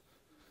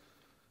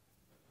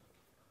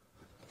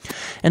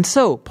And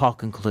so, Paul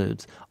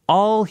concludes,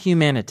 all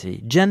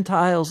humanity,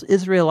 Gentiles,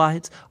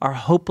 Israelites, are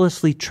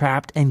hopelessly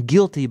trapped and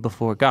guilty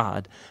before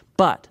God.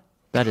 But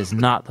that is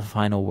not the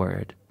final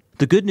word.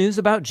 The good news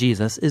about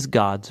Jesus is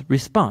God's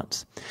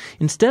response.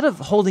 Instead of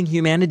holding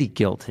humanity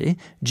guilty,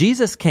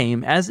 Jesus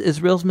came as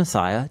Israel's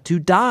Messiah to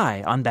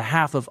die on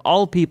behalf of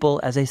all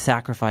people as a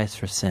sacrifice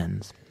for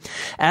sins.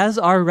 As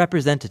our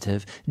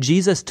representative,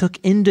 Jesus took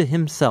into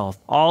himself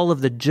all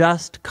of the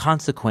just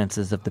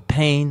consequences of the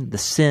pain, the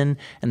sin,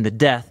 and the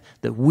death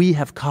that we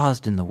have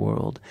caused in the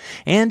world.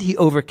 And he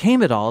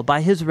overcame it all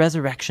by his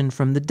resurrection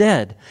from the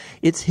dead.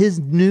 It's his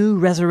new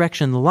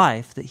resurrection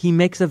life that he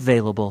makes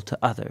available to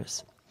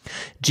others.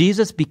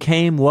 Jesus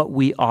became what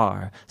we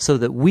are so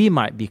that we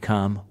might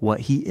become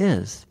what he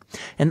is.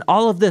 And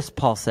all of this,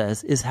 Paul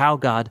says, is how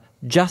God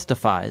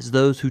justifies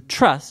those who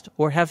trust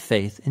or have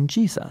faith in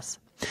Jesus.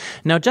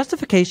 Now,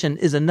 justification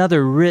is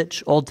another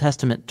rich Old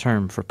Testament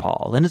term for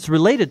Paul, and it's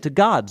related to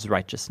God's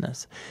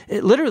righteousness.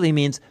 It literally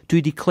means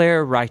to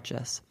declare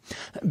righteous.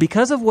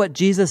 Because of what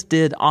Jesus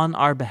did on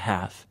our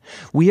behalf,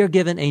 we are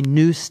given a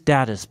new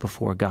status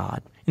before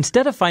God.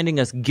 Instead of finding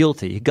us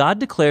guilty, God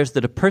declares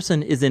that a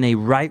person is in a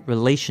right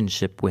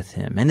relationship with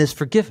him and is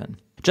forgiven.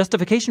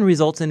 Justification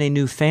results in a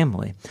new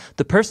family.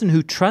 The person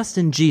who trusts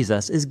in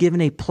Jesus is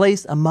given a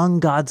place among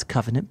God's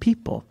covenant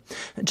people.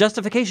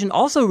 Justification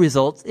also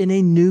results in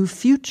a new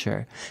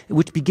future,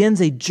 which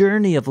begins a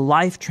journey of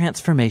life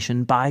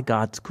transformation by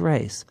God's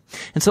grace.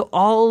 And so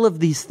all of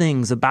these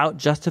things about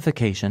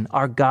justification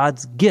are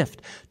God's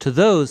gift to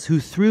those who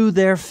through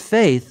their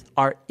faith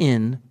are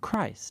in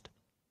Christ.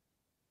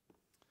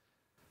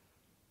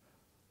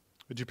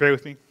 Would you pray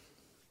with me?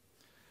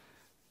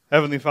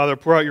 Heavenly Father,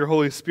 pour out your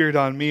Holy Spirit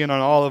on me and on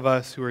all of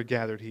us who are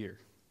gathered here.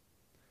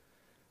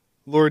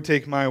 Lord,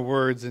 take my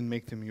words and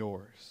make them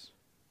yours.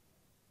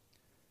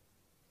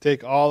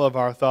 Take all of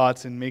our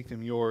thoughts and make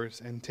them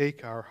yours, and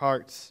take our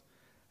hearts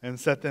and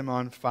set them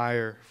on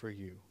fire for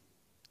you.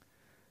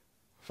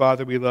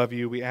 Father, we love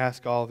you. We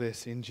ask all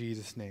this in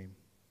Jesus' name.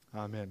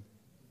 Amen.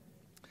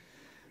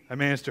 I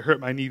managed to hurt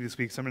my knee this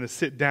week, so I'm going to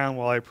sit down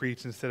while I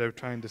preach instead of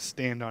trying to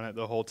stand on it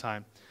the whole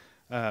time.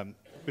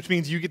 Which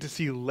means you get to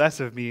see less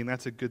of me, and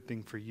that's a good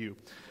thing for you.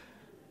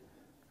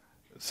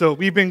 So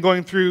we've been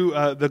going through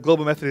the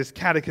Global Methodist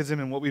Catechism,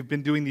 and what we've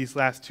been doing these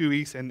last 2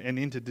 weeks and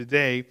into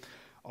today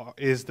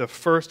is the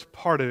first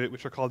part of it,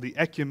 which are called the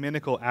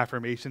ecumenical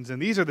affirmations.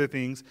 And these are the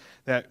things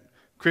that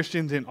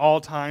Christians in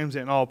all times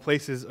and all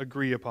places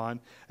agree upon.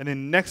 And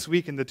then next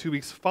week and the 2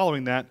 weeks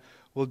following that,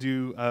 we'll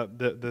do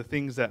the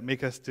things that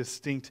make us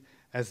distinct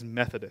as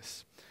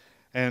Methodists.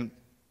 And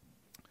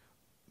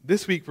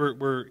this week,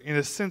 we're in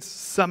a sense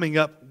summing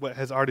up what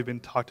has already been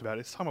talked about.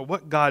 It's talking about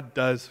what God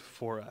does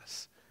for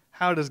us.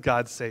 How does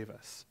God save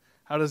us?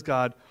 How does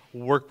God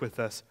work with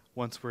us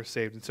once we're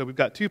saved? And so we've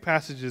got two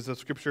passages of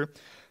Scripture.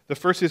 The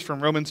first is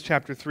from Romans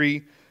chapter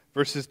 3,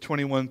 verses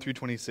 21 through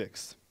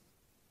 26.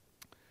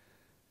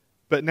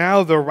 But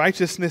now the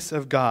righteousness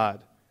of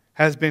God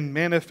has been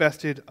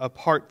manifested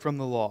apart from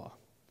the law.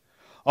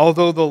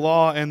 Although the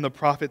law and the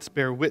prophets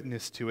bear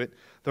witness to it,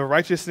 the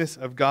righteousness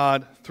of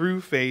God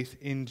through faith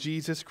in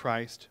Jesus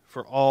Christ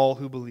for all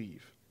who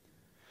believe.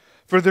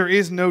 For there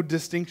is no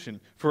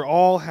distinction, for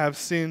all have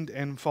sinned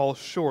and fall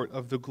short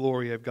of the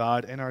glory of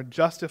God and are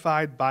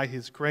justified by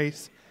his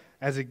grace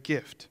as a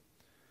gift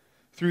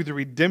through the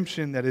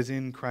redemption that is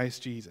in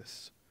Christ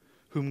Jesus,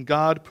 whom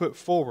God put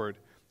forward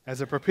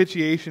as a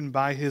propitiation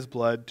by his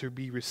blood to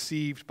be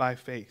received by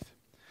faith.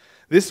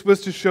 This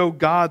was to show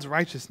God's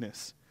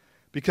righteousness,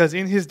 because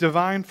in his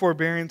divine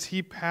forbearance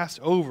he passed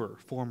over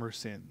former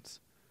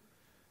sins.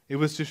 It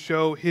was to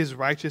show his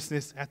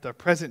righteousness at the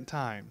present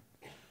time,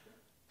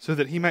 so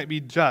that he might be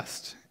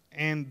just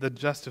and the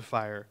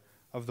justifier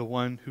of the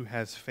one who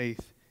has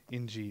faith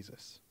in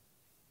Jesus.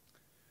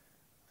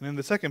 And then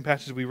the second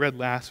passage we read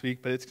last week,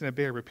 but it's going to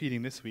bear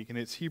repeating this week, and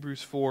it's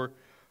Hebrews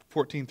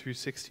 4:14 through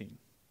 16.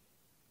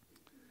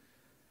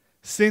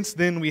 Since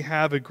then we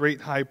have a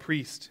great high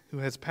priest who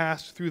has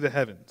passed through the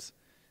heavens,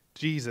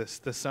 Jesus,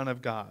 the Son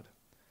of God.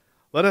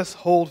 Let us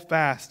hold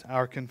fast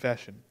our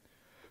confession.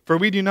 For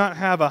we do not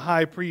have a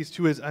high priest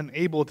who is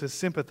unable to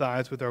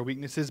sympathize with our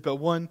weaknesses, but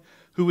one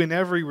who in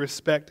every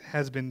respect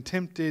has been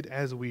tempted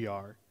as we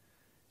are,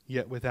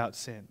 yet without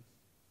sin.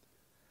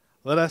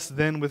 Let us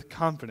then with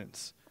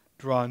confidence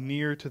draw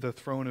near to the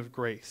throne of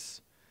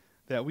grace,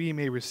 that we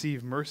may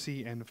receive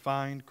mercy and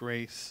find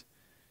grace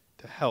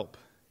to help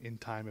in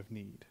time of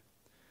need.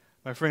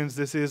 My friends,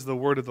 this is the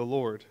word of the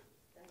Lord.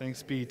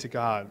 Thanks be to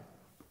God.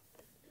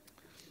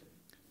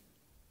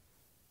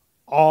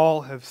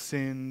 All have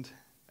sinned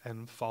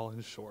and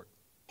fallen short.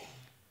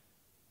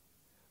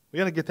 We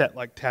got to get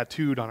that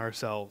tattooed on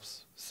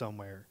ourselves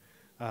somewhere.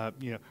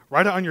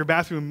 Write it on your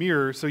bathroom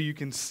mirror so you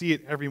can see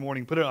it every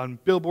morning. Put it on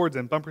billboards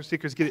and bumper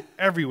stickers. Get it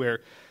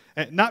everywhere.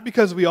 And not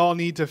because we all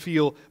need to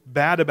feel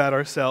bad about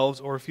ourselves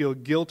or feel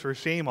guilt or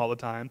shame all the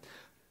time,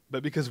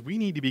 but because we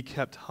need to be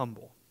kept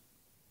humble.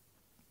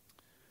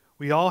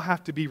 We all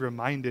have to be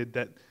reminded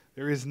that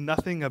there is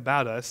nothing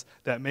about us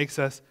that makes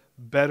us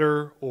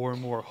better or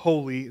more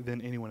holy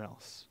than anyone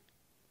else.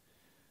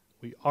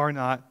 We are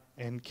not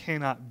and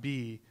cannot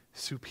be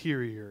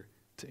superior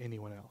to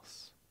anyone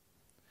else.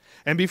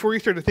 And before you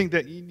start to think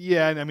that,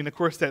 yeah, I mean, of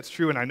course that's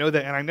true, and I know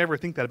that, and I never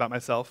think that about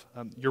myself,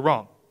 you're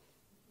wrong.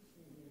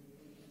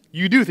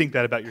 You do think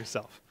that about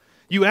yourself.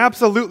 You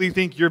absolutely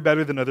think you're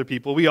better than other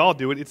people. We all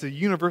do it. It's a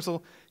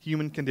universal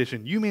human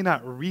condition. You may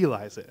not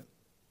realize it.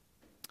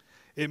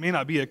 It may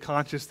not be a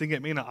conscious thing.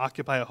 It may not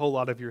occupy a whole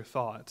lot of your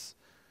thoughts.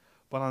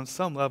 But on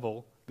some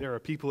level, there are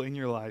people in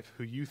your life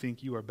who you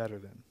think you are better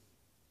than.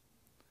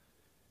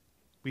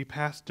 We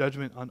pass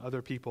judgment on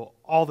other people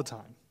all the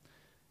time.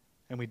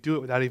 And we do it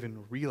without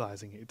even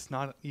realizing it. It's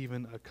not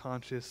even a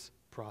conscious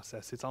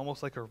process. It's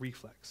almost like a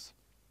reflex.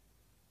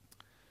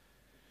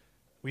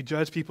 We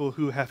judge people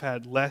who have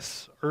had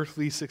less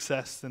earthly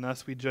success than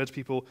us. We judge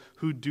people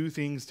who do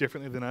things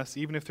differently than us.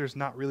 Even if there's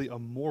not really a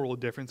moral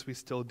difference, we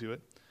still do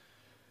it.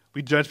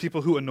 We judge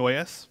people who annoy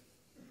us.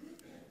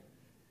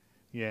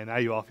 Yeah, now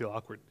you all feel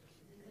awkward.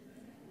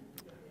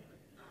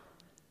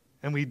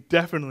 And we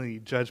definitely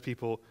judge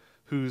people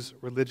whose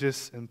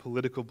religious and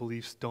political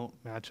beliefs don't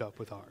match up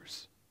with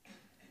ours.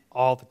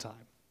 All the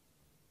time.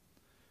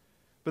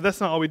 But that's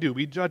not all we do.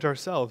 We judge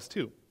ourselves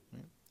too.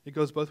 It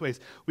goes both ways.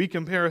 We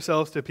compare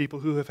ourselves to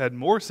people who have had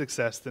more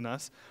success than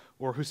us,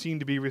 or who seem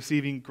to be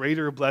receiving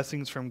greater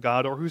blessings from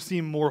God, or who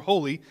seem more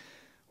holy,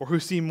 or who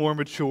seem more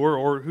mature,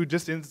 or who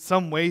just in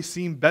some way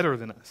seem better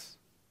than us.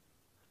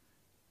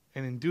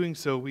 And in doing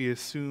so, we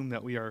assume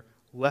that we are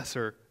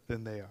lesser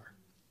than they are.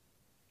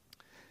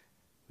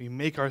 We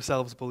make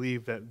ourselves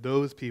believe that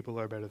those people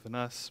are better than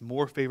us,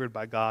 more favored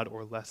by God,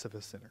 or less of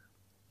a sinner.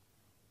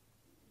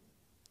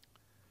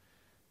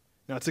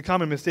 Now, it's a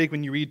common mistake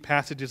when you read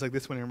passages like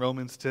this one in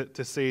Romans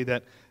to say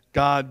that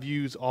God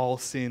views all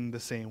sin the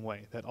same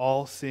way, that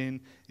all sin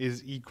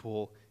is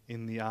equal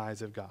in the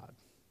eyes of God.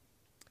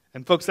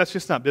 And folks, that's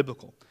just not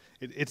biblical.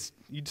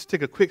 You just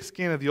take a quick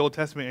scan of the Old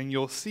Testament and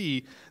you'll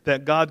see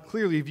that God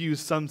clearly views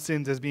some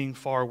sins as being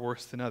far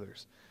worse than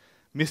others.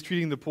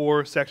 Mistreating the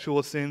poor,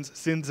 sexual sins,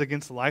 sins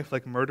against life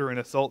like murder and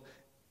assault,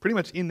 pretty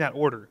much in that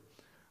order,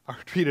 are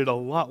treated a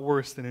lot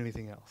worse than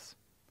anything else.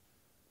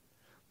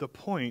 The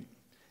point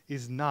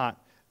is not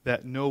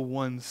that no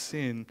one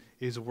sin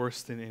is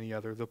worse than any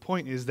other. The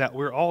point is that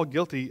we're all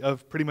guilty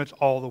of pretty much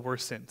all the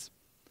worst sins,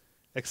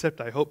 except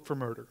I hope for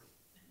murder.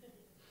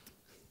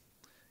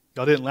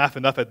 Y'all didn't laugh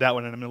enough at that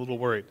one, and I'm a little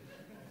worried.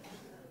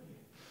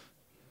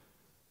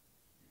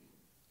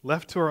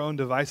 Left to our own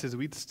devices,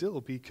 we'd still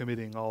be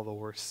committing all the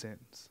worst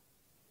sins.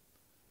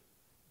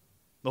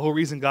 The whole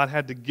reason God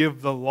had to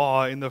give the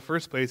law in the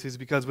first place is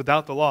because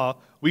without the law,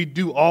 we'd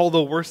do all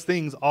the worst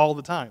things all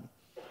the time.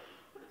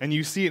 And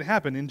you see it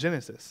happen in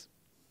Genesis.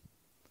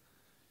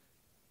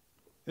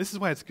 This is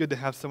why it's good to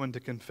have someone to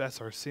confess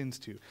our sins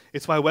to.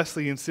 It's why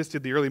Wesley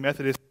insisted the early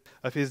Methodists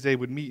of his day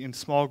would meet in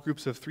small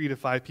groups of 3 to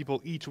 5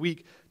 people each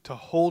week to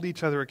hold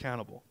each other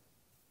accountable,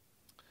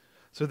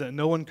 so that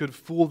no one could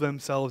fool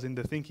themselves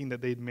into thinking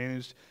that they'd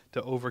managed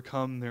to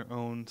overcome their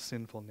own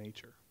sinful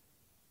nature.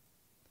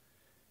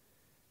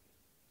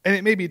 And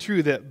it may be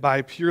true that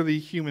by purely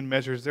human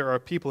measures, there are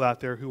people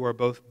out there who are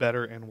both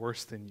better and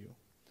worse than you.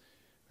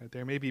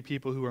 There may be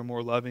people who are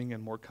more loving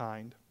and more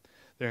kind.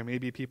 There may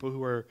be people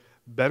who are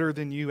better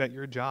than you at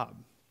your job,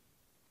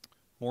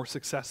 more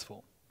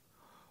successful,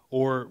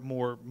 or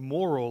more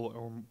moral,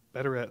 or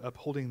better at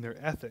upholding their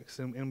ethics.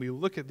 And we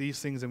look at these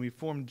things and we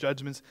form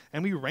judgments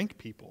and we rank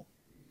people,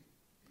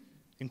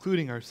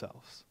 including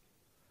ourselves.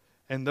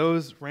 And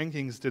those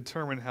rankings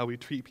determine how we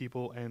treat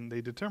people, and they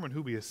determine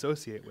who we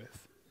associate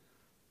with.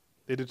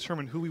 They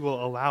determine who we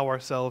will allow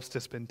ourselves to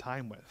spend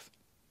time with.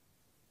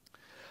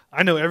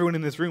 I know everyone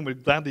in this room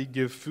would gladly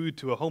give food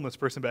to a homeless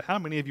person, but how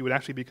many of you would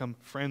actually become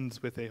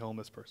friends with a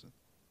homeless person?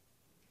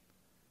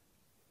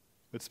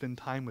 Would spend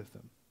time with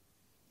them,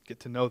 get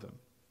to know them,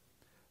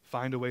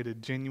 find a way to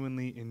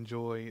genuinely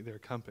enjoy their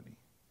company.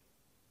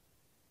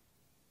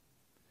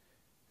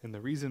 And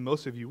the reason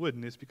most of you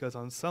wouldn't is because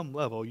on some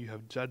level you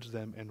have judged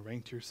them and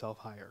ranked yourself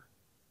higher.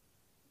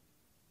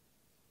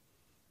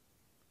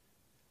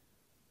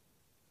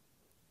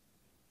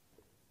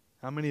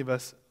 How many of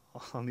us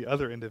on the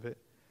other end of it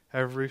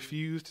have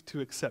refused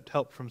to accept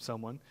help from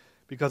someone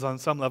because on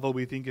some level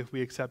we think if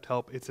we accept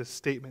help, it's a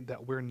statement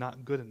that we're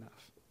not good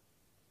enough,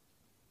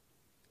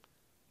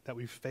 that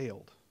we've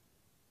failed?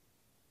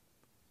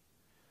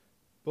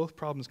 Both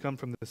problems come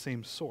from the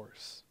same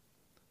source.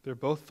 They're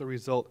both the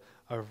result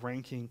of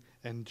ranking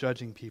and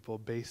judging people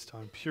based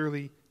on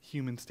purely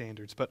human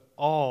standards, but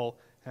all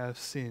have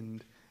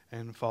sinned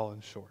and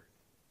fallen short.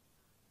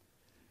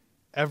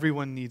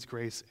 Everyone needs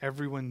grace.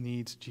 Everyone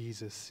needs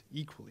Jesus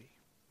equally.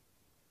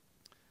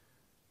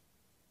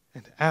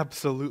 And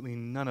absolutely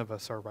none of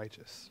us are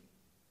righteous.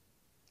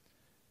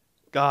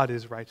 God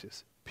is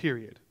righteous,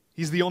 period.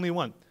 He's the only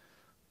one.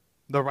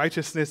 The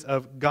righteousness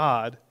of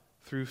God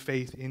through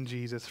faith in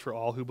Jesus for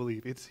all who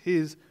believe. It's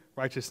his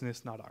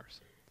righteousness, not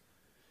ours.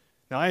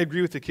 Now, I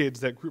agree with the kids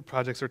that group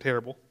projects are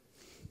terrible.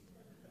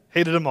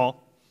 Hated them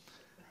all.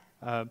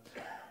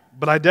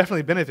 but I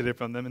definitely benefited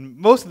from them. And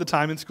most of the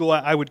time in school,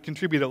 I would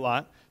contribute a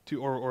lot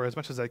to, or as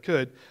much as I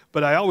could,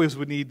 but I always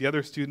would need the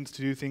other students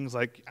to do things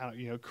like,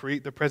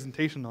 create the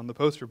presentation on the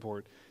poster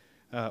board,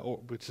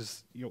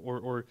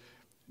 or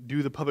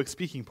do the public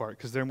speaking part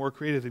because they're more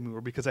creative than me,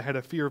 or because I had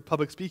a fear of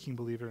public speaking,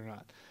 believe it or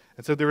not.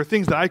 And so there were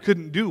things that I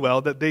couldn't do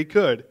well that they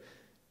could.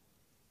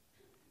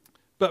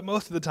 But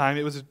most of the time,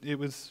 it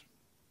was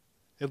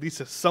at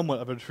least somewhat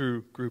of a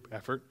true group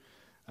effort.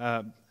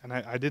 And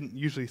I didn't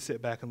usually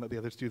sit back and let the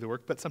others do the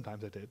work, but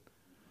sometimes I did.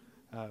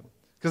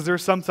 Because there were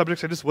some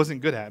subjects I just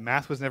wasn't good at.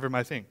 Math was never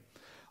my thing.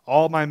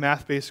 All my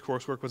math-based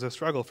coursework was a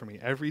struggle for me.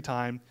 Every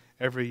time,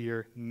 every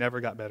year, never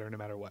got better no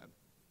matter what.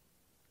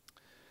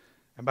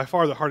 And by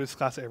far the hardest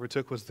class I ever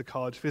took was the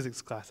college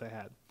physics class I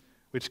had,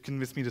 which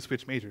convinced me to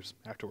switch majors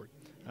afterward.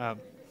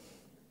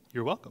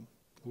 You're welcome.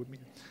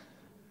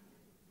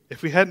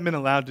 If we hadn't been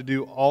allowed to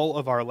do all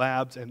of our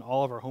labs and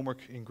all of our homework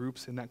in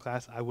groups in that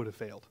class, I would have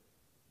failed.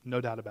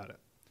 No doubt about it.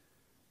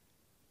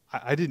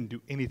 I didn't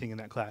do anything in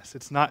that class.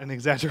 It's not an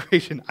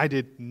exaggeration. I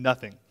did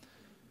nothing.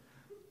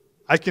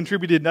 I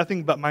contributed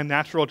nothing but my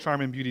natural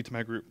charm and beauty to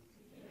my group.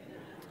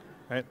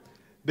 Right?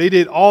 They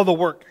did all the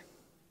work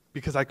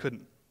because I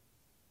couldn't.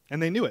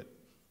 And they knew it.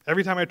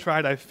 Every time I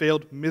tried, I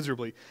failed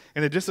miserably.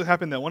 And it just so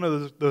happened that one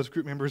of those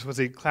group members was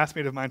a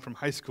classmate of mine from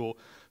high school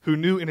who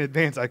knew in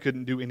advance I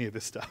couldn't do any of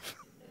this stuff.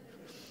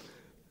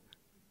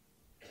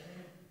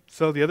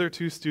 So the other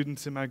two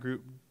students in my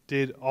group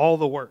did all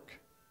the work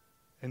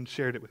and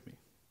shared it with me.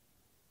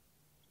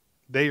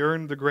 They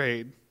earned the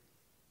grade,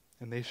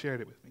 and they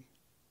shared it with me.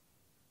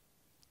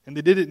 And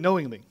they did it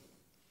knowingly,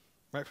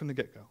 right from the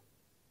get-go.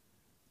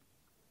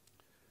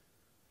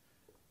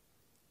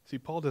 See,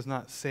 Paul does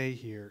not say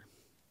here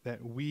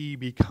that we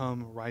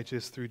become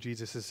righteous through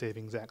Jesus'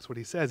 saving acts. What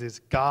he says is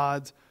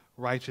God's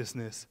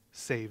righteousness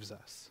saves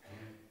us.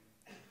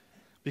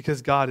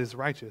 Because God is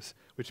righteous,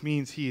 which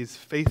means he is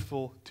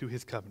faithful to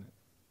his covenant.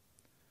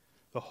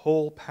 The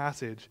whole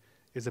passage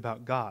is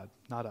about God,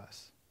 not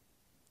us.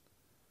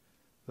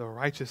 The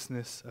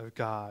righteousness of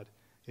God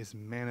is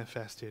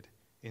manifested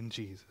in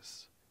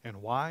Jesus.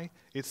 And why?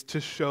 It's to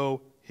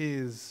show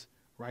his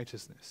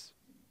righteousness.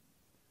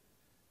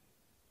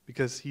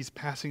 Because he's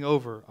passing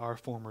over our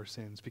former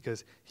sins,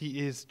 because he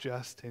is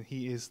just and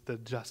he is the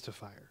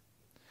justifier.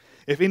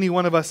 If any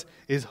one of us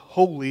is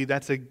holy,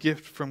 that's a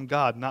gift from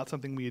God, not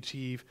something we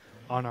achieve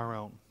on our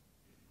own.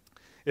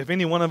 If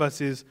any one of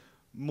us is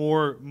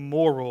more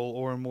moral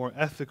or more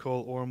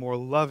ethical or more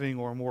loving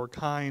or more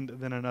kind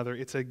than another,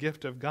 it's a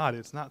gift of God.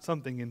 It's not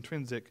something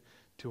intrinsic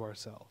to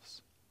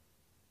ourselves.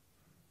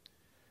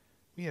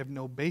 We have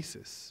no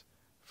basis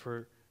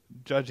for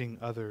judging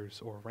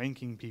others or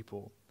ranking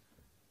people,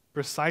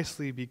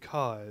 precisely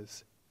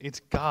because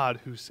it's God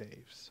who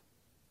saves.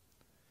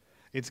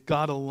 It's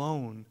God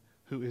alone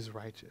who is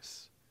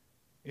righteous.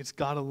 It's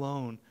God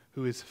alone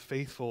who is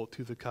faithful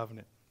to the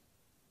covenant.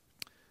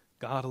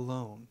 God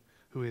alone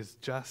who is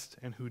just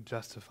and who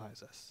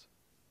justifies us.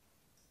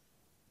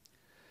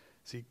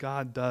 See,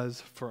 God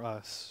does for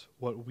us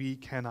what we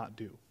cannot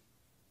do.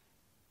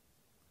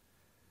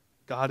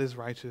 God is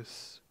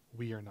righteous,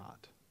 we are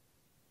not.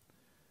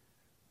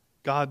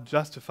 God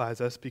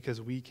justifies us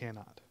because we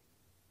cannot.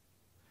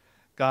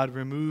 God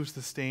removes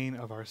the stain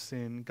of our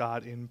sin.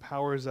 God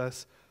empowers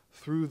us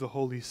through the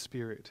Holy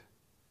Spirit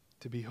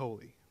to be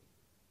holy.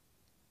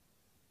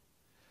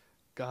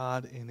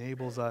 God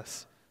enables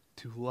us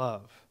to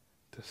love,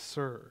 to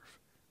serve,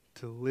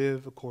 to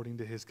live according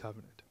to his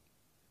covenant.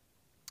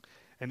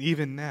 And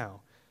even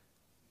now,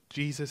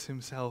 Jesus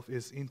himself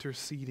is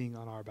interceding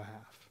on our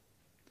behalf.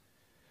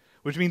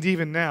 Which means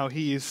even now,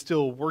 he is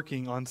still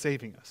working on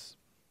saving us.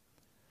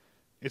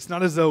 It's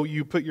not as though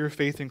you put your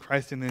faith in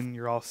Christ and then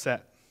you're all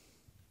set.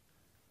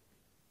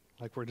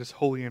 Like we're just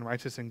holy and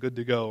righteous and good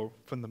to go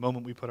from the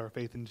moment we put our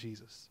faith in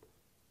Jesus.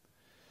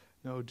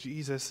 No,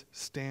 Jesus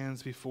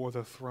stands before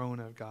the throne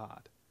of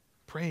God,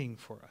 praying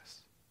for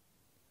us,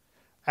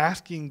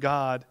 asking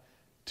God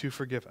to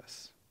forgive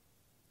us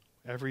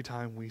every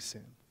time we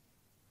sin,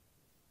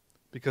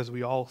 because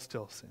we all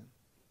still sin.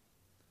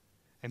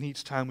 And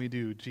each time we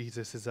do,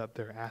 Jesus is up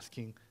there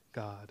asking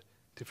God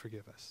to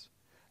forgive us,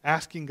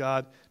 asking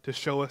God to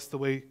show us the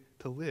way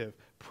to live,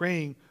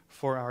 praying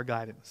for our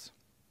guidance.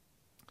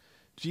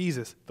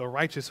 Jesus, the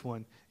righteous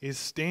one, is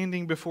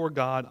standing before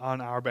God on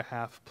our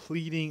behalf,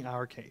 pleading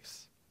our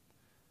case.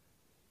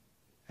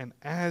 And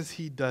as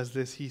he does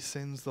this, he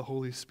sends the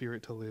Holy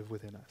Spirit to live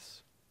within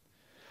us.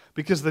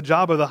 Because the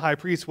job of the high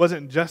priest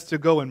wasn't just to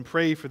go and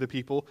pray for the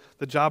people.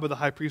 The job of the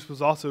high priest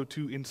was also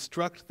to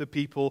instruct the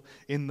people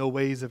in the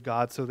ways of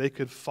God so they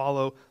could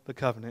follow the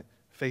covenant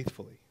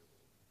faithfully.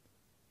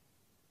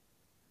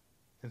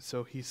 And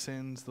so he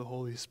sends the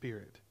Holy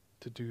Spirit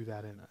to do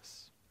that in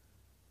us.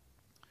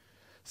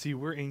 See,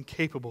 we're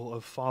incapable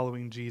of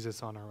following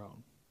Jesus on our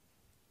own.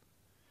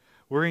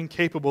 We're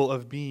incapable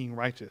of being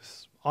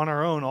righteous. On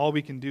our own, all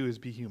we can do is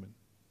be human,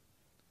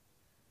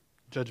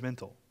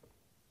 judgmental,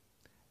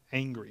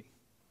 angry,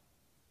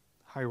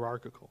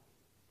 hierarchical.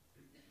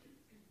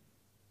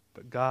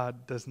 But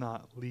God does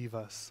not leave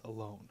us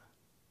alone.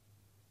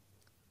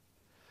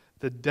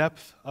 The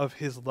depth of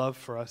his love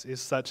for us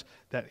is such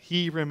that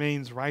he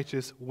remains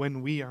righteous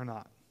when we are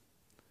not.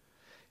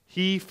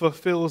 He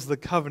fulfills the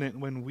covenant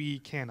when we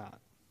cannot.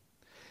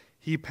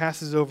 He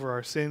passes over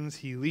our sins,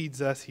 he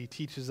leads us, he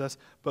teaches us,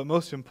 but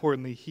most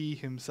importantly, he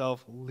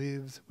himself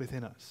lives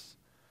within us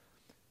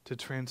to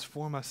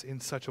transform us in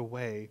such a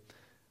way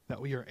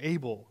that we are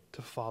able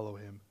to follow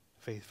him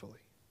faithfully.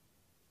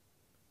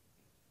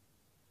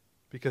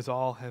 Because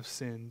all have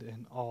sinned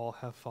and all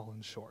have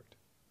fallen short.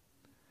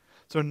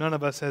 So none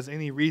of us has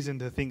any reason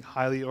to think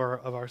highly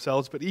of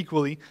ourselves, but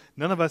equally,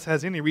 none of us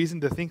has any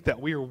reason to think that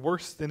we are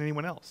worse than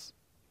anyone else.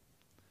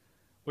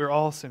 We're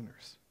all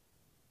sinners.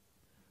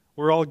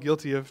 We're all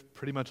guilty of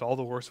pretty much all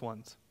the worst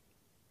ones.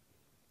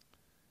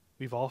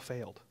 We've all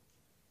failed.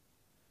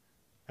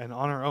 And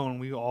on our own,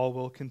 we all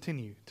will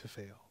continue to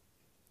fail.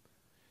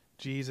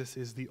 Jesus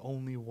is the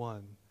only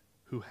one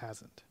who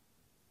hasn't.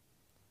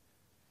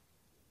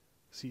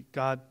 See,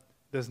 God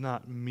does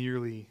not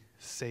merely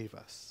save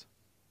us.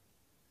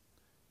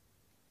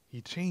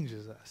 He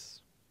changes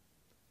us.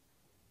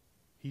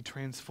 He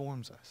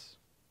transforms us.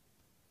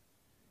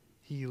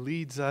 He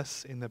leads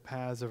us in the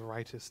paths of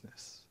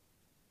righteousness.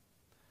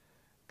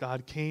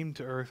 God came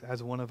to earth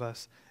as one of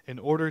us in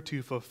order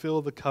to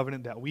fulfill the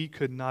covenant that we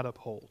could not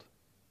uphold.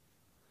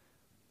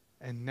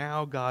 And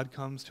now God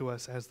comes to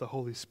us as the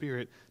Holy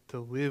Spirit to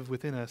live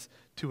within us,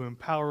 to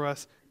empower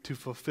us to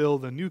fulfill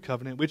the new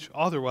covenant, which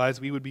otherwise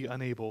we would be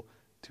unable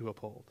to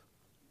uphold.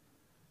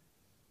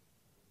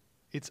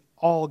 It's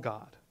all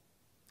God,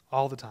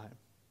 all the time.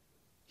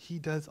 He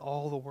does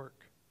all the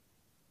work.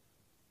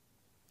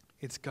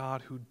 It's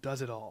God who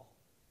does it all.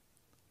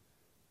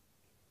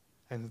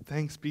 And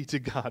thanks be to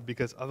God,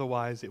 because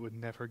otherwise it would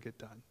never get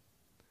done.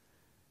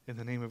 In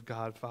the name of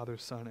God, Father,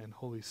 Son, and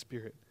Holy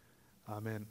Spirit, amen.